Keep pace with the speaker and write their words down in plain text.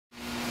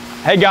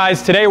Hey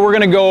guys, today we're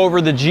going to go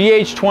over the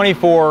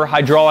GH-24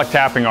 hydraulic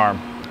tapping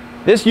arm.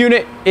 This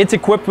unit, it's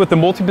equipped with the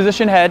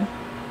MultiPosition Head,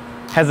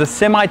 has a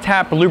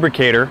semi-tap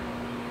lubricator.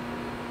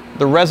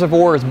 The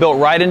reservoir is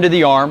built right into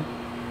the arm,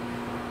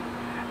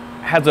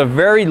 has a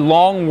very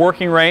long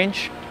working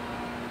range.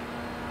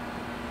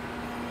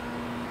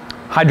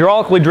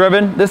 Hydraulically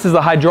driven, this is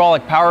the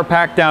hydraulic power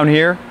pack down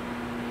here.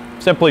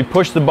 Simply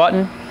push the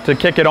button to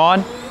kick it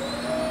on.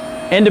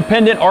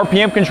 Independent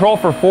RPM control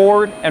for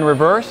forward and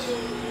reverse.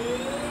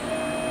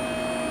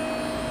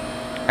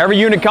 Every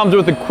unit comes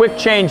with a quick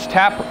change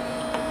tap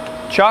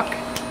chuck.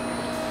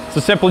 So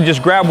simply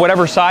just grab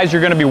whatever size you're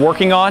going to be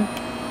working on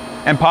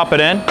and pop it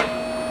in.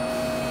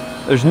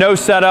 There's no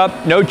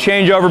setup, no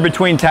changeover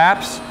between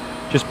taps.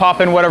 Just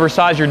pop in whatever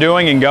size you're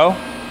doing and go.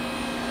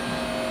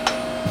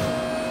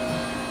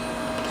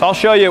 So I'll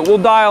show you, we'll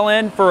dial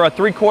in for a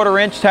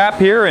 3/4 inch tap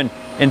here and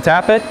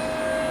tap it.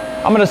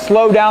 I'm going to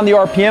slow down the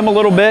RPM a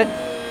little bit.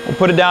 We'll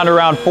put it down to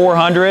around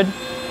 400.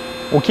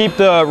 We'll keep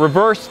the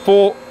reverse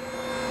full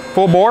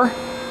bore.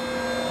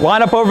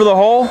 Line up over the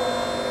hole,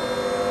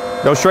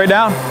 go straight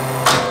down.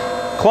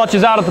 Clutch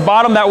is out at the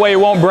bottom, that way it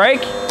won't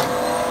break.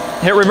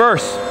 Hit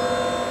reverse.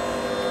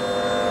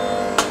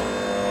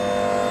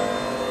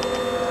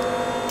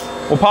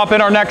 We'll pop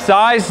in our next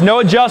size, no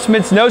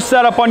adjustments, no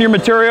setup on your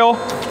material.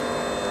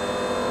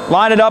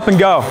 Line it up and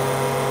go.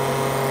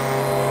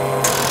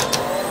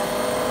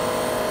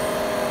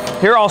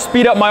 Here I'll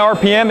speed up my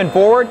RPM and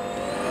forward.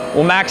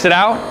 We'll max it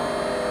out.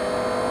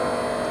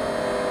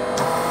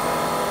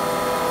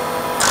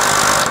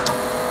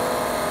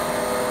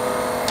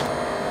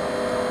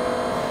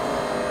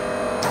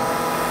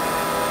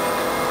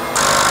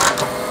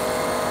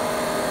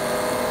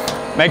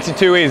 Makes it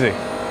too easy.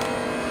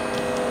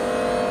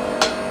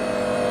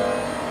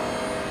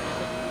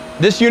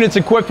 This unit's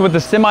equipped with the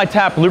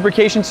semi-tap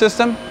lubrication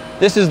system.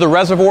 This is the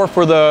reservoir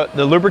for the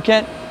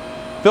lubricant.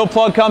 Fill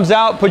plug comes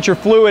out, put your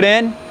fluid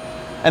in,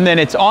 and then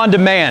it's on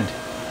demand.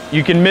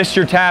 You can miss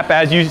your tap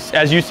as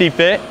you see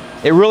fit.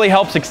 It really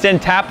helps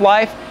extend tap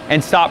life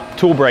and stop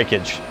tool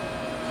breakage.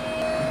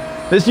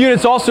 This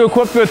unit's also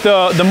equipped with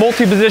the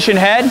MultiPosition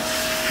Head.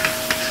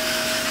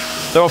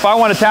 So if I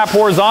want to tap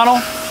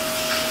horizontal,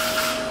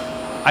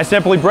 I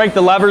simply break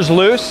the levers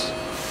loose.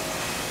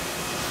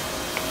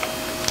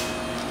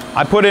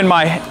 I put in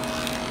my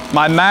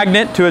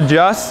magnet to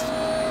adjust.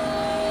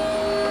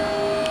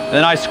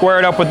 Then I square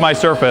it up with my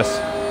surface.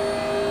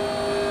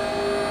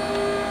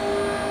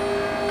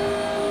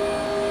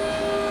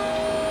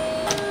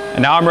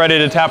 And now I'm ready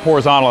to tap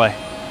horizontally.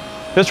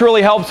 This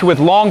really helps with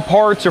long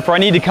parts, or if I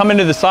need to come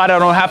into the side, I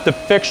don't have to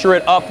fixture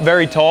it up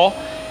very tall.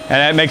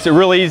 And it makes it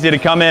really easy to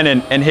come in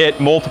and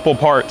hit multiple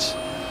parts.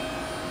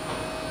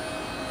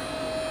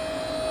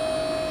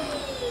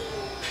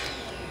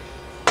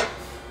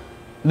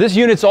 This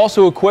unit's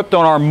also equipped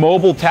on our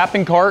mobile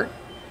tapping cart.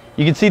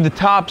 You can see the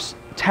tops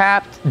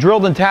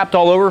drilled and tapped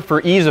all over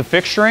for ease of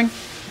fixturing.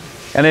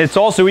 And it's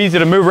also easy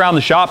to move around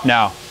the shop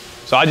now.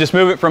 So I just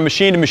move it from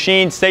machine to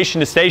machine,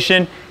 station to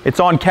station. It's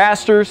on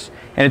casters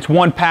and it's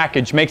one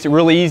package. Makes it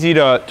really easy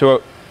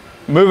to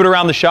move it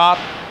around the shop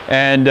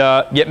and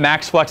get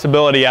max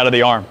flexibility out of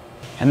the arm.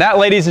 And that,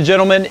 ladies and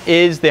gentlemen,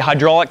 is the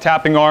hydraulic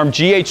tapping arm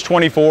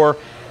GH-24.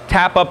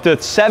 Tap up to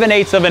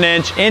 7/8 of an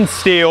inch in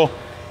steel,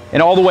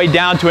 and all the way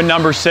down to a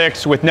number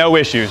 6 with no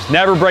issues.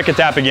 Never break a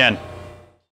tap again.